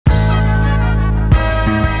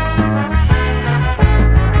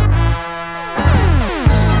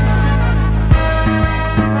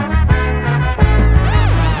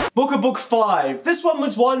Book 5. This one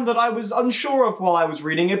was one that I was unsure of while I was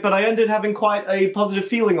reading it, but I ended having quite a positive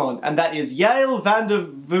feeling on, and that is Yael van der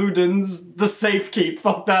Wouden's The Safekeep.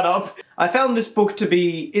 Fuck that up. I found this book to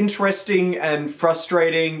be interesting and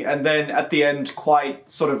frustrating, and then at the end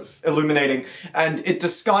quite sort of illuminating, and it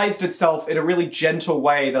disguised itself in a really gentle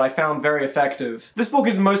way that I found very effective. This book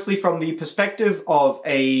is mostly from the perspective of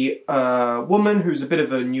a woman who's a bit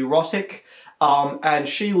of a neurotic, and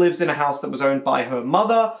she lives in a house that was owned by her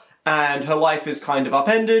mother, and her life is kind of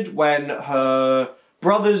upended when her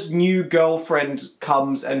brother's new girlfriend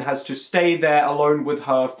comes and has to stay there alone with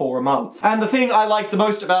her for a month. And the thing I liked the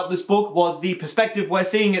most about this book was the perspective we're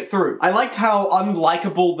seeing it through. I liked how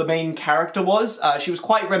unlikable the main character was. She was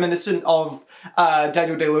quite reminiscent of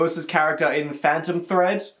Daniel Day-Lewis's character in Phantom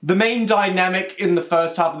Thread. The main dynamic in the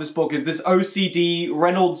first half of this book is this OCD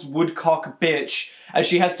Reynolds Woodcock bitch, as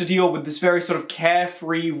she has to deal with this very sort of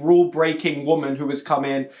carefree, rule-breaking woman who has come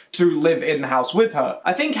in to live in the house with her.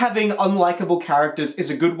 I think having unlikable characters is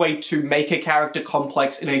a good way to make a character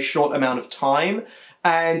complex in a short amount of time.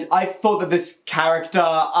 And I thought that this character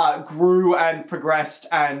grew and progressed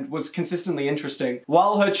and was consistently interesting.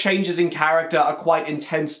 While her changes in character are quite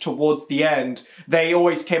intense towards the end, they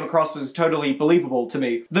always came across as totally believable to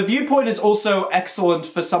me. The viewpoint is also excellent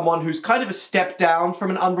for someone who's kind of a step down from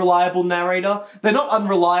an unreliable narrator. They're not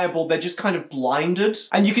unreliable, they're just kind of blinded.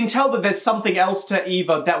 And you can tell that there's something else to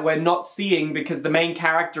Eva that we're not seeing because the main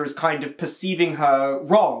character is kind of perceiving her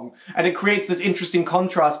wrong. And it creates this interesting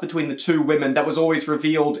contrast between the two women that was always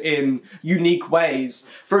revealed in unique ways.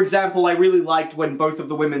 For example, I really liked when both of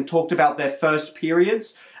the women talked about their first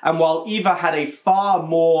periods, and while Eva had a far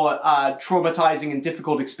more traumatizing and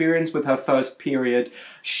difficult experience with her first period,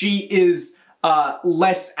 she is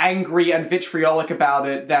less angry and vitriolic about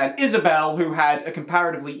it than Isabel, who had a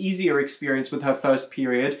comparatively easier experience with her first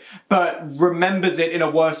period, but remembers it in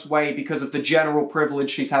a worse way because of the general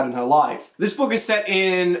privilege she's had in her life. This book is set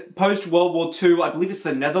in post-World War II, I believe it's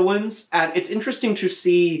the Netherlands, and it's interesting to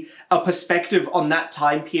see a perspective on that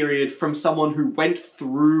time period from someone who went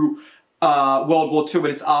through World War II and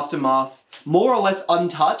its aftermath more or less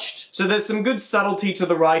untouched. So there's some good subtlety to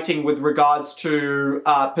the writing with regards to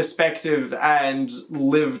perspective and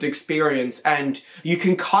lived experience, and you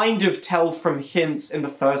can kind of tell from hints in the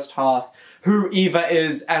first half who Eva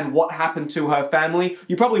is and what happened to her family.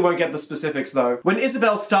 You probably won't get the specifics though. When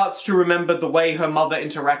Isabel starts to remember the way her mother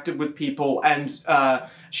interacted with people and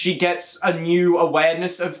she gets a new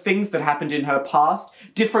awareness of things that happened in her past,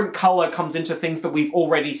 different color comes into things that we've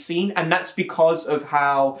already seen, and that's because of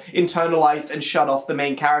how internalized and shut off the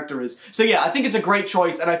main character is. So yeah, I think it's a great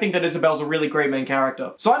choice, and I think that Isabel's a really great main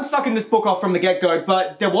character. So I'm sucking this book off from the get-go,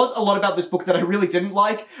 but there was a lot about this book that I really didn't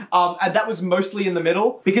like, and that was mostly in the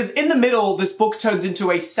middle. Because in the middle, this book turns into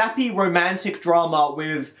a sappy romantic drama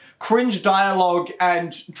with cringe dialogue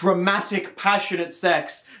and dramatic, passionate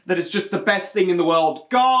sex that is just the best thing in the world.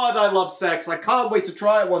 God, I love sex. I can't wait to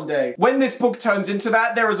try it one day. When this book turns into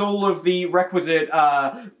that, there is all of the requisite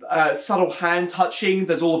subtle hand touching.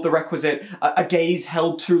 There's all of the requisite a gaze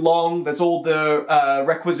held too long. There's all the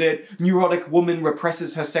requisite neurotic woman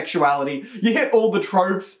represses her sexuality. You hit all the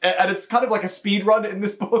tropes, and it's kind of like a speed run in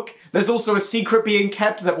this book. There's also a secret being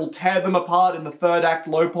kept that will tear them apart in the third act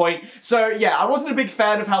low point. So yeah, I wasn't a big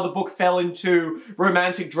fan of how the book fell into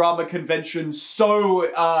romantic drama conventions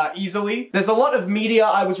so easily. There's a lot of media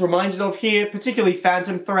I was reminded of here, particularly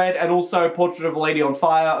Phantom Thread and also Portrait of a Lady on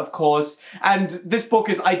Fire, of course, and this book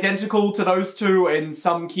is identical to those two in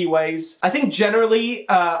some key ways. I think generally,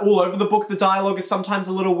 all over the book, the dialogue is sometimes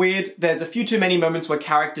a little weird. There's a few too many moments where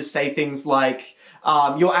characters say things like,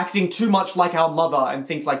 you're acting too much like our mother, and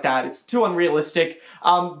things like that. It's too unrealistic.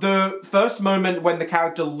 The first moment when the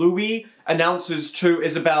character Louis announces to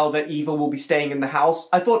Isabel that Eva will be staying in the house,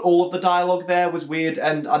 I thought all of the dialogue there was weird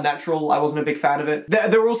and unnatural. I wasn't a big fan of it.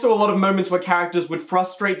 There were also a lot of moments where characters would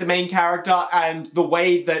frustrate the main character, and the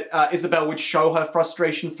way that Isabel would show her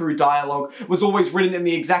frustration through dialogue was always written in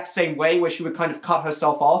the exact same way, where she would kind of cut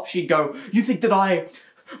herself off. She'd go, "You think that I,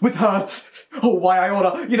 with her, oh, why I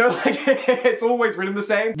oughta," you know, like, it's always written the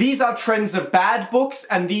same. These are trends of bad books,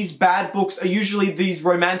 and these bad books are usually these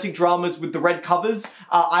romantic dramas with the red covers.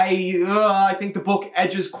 I think the book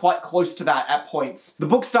edges quite close to that at points. The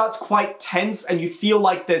book starts quite tense, and you feel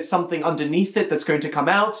like there's something underneath it that's going to come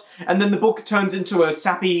out, and then the book turns into a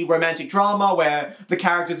sappy romantic drama where the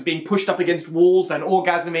characters are being pushed up against walls and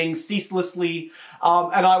orgasming ceaselessly,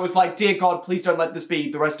 and I was like, dear God, please don't let this be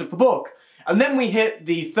the rest of the book. And then we hit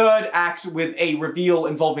the third act with a reveal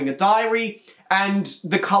involving a diary, and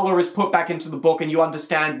the color is put back into the book and you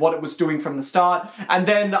understand what it was doing from the start, and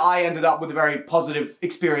then I ended up with a very positive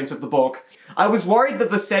experience of the book. I was worried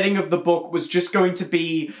that the setting of the book was just going to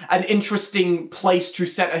be an interesting place to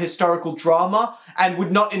set a historical drama and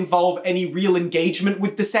would not involve any real engagement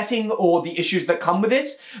with the setting or the issues that come with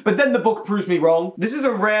it. But then the book proves me wrong. This is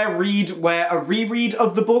a rare read where a reread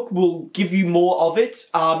of the book will give you more of it.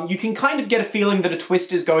 You can kind of get a feeling that a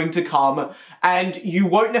twist is going to come, and you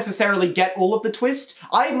won't necessarily get all of the twist.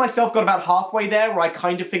 I myself got about halfway there where I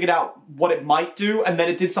kind of figured out what it might do, and then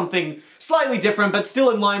it did something slightly different, but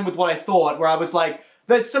still in line with what I thought, where I was like,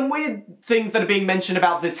 there's some weird things that are being mentioned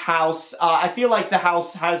about this house. I feel like the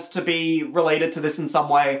house has to be related to this in some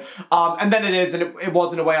way. And then it is, and it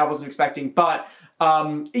was in a way I wasn't expecting. But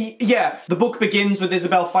yeah, the book begins with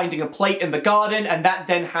Isabel finding a plate in the garden, and that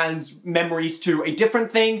then has memories to a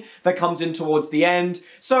different thing that comes in towards the end.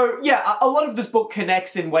 So yeah, a lot of this book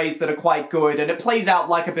connects in ways that are quite good, and it plays out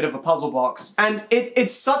like a bit of a puzzle box. And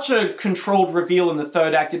it's such a controlled reveal in the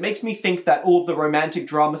third act, it makes me think that all of the romantic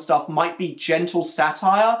drama stuff might be gentle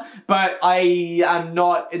satire, but I am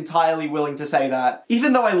not entirely willing to say that.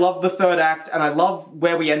 Even though I love the third act, and I love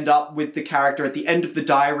where we end up with the character at the end of the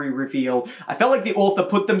diary reveal, I felt like the author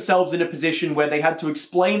put themselves in a position where they had to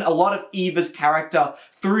explain a lot of Eva's character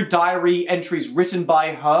through diary entries written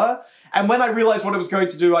by her. And when I realized what it was going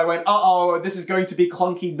to do, I went, uh-oh, this is going to be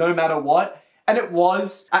clunky no matter what. And it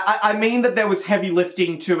was. I mean that there was heavy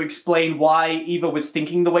lifting to explain why Eva was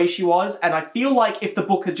thinking the way she was, and I feel like if the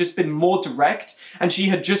book had just been more direct, and she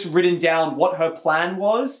had just written down what her plan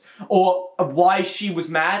was, or why she was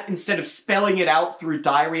mad, instead of spelling it out through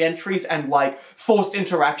diary entries and, like, forced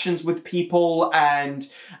interactions with people, and,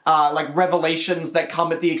 like, revelations that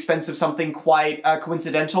come at the expense of something quite,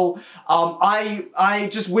 coincidental, I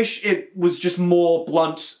just wish it was just more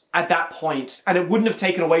blunt at that point, and it wouldn't have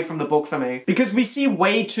taken away from the book for me. Because we see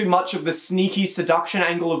way too much of the sneaky seduction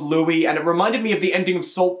angle of Louis, and it reminded me of the ending of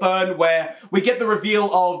Saltburn, where we get the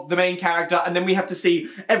reveal of the main character, and then we have to see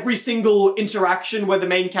every single interaction where the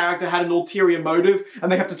main character had an ulterior motive,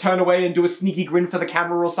 and they have to turn away and do a sneaky grin for the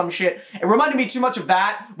camera or some shit. It reminded me too much of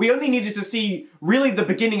that. We only needed to see really the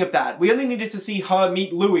beginning of that. We only needed to see her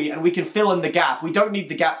meet Louis, and we can fill in the gap. We don't need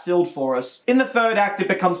the gap filled for us. In the third act, it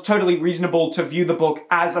becomes totally reasonable to view the book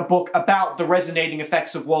as a book about the resonating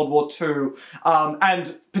effects of World War II,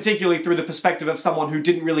 and particularly through the perspective of someone who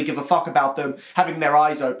didn't really give a fuck about them having their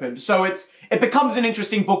eyes opened. So it becomes an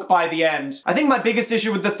interesting book by the end. I think my biggest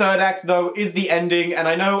issue with the third act, though, is the ending, and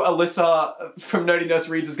I know Alyssa from Nerdy Nurse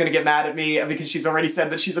Reads is going to get mad at me because she's already said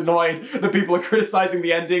that she's annoyed that people are criticizing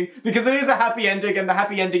the ending, because it is a happy ending, and the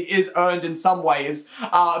happy ending is earned in some ways,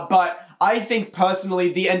 but I think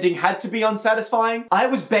personally the ending had to be unsatisfying. I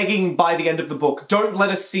was begging by the end of the book, don't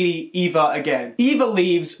let us see Eva again. Eva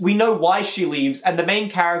leaves, we know why she leaves, and the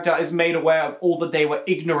main character is made aware of all that they were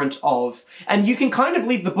ignorant of. And you can kind of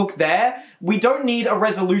leave the book there. We don't need a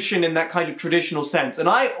resolution in that kind of traditional sense. And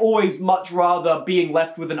I always much rather being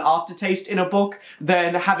left with an aftertaste in a book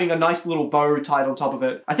than having a nice little bow tied on top of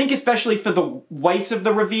it. I think especially for the weight of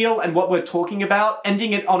the reveal and what we're talking about,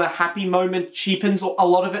 ending it on a happy moment cheapens a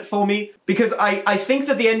lot of it for me. Because I think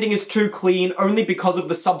that the ending is too clean only because of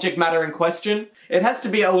the subject matter in question. It has to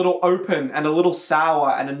be a little open and a little sour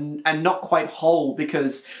and not quite whole,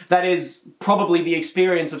 because that is probably the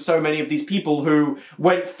experience of so many of these people who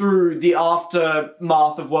went through the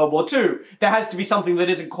aftermath of World War II. There has to be something that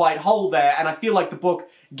isn't quite whole there, and I feel like the book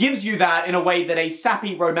gives you that in a way that a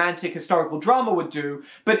sappy romantic historical drama would do,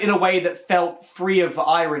 but in a way that felt free of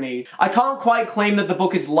irony. I can't quite claim that the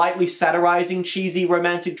book is lightly satirizing cheesy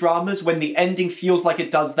romantic dramas when the ending feels like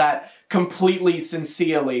it does that completely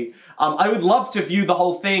sincerely. I would love to view the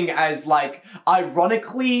whole thing as, like,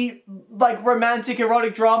 ironically, like, romantic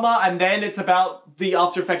erotic drama, and then it's about the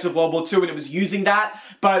after effects of World War II and it was using that,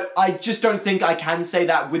 but I just don't think I can say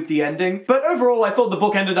that with the ending. But overall, I thought the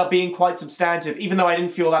book ended up being quite substantive, even though I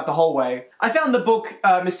didn't feel that the whole way. I found the book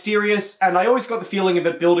mysterious, and I always got the feeling of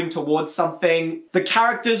it building towards something. The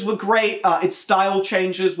characters were great, its style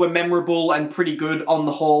changes were memorable and pretty good on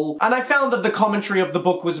the whole, and I found that the commentary of the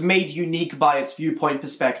book was made unique by its viewpoint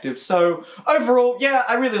perspective. So overall, yeah,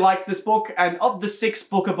 I really liked this book, and of the 6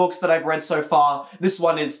 Booker books that I've read so far, this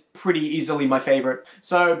one is pretty easily my favorite.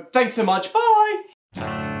 So thanks so much, bye!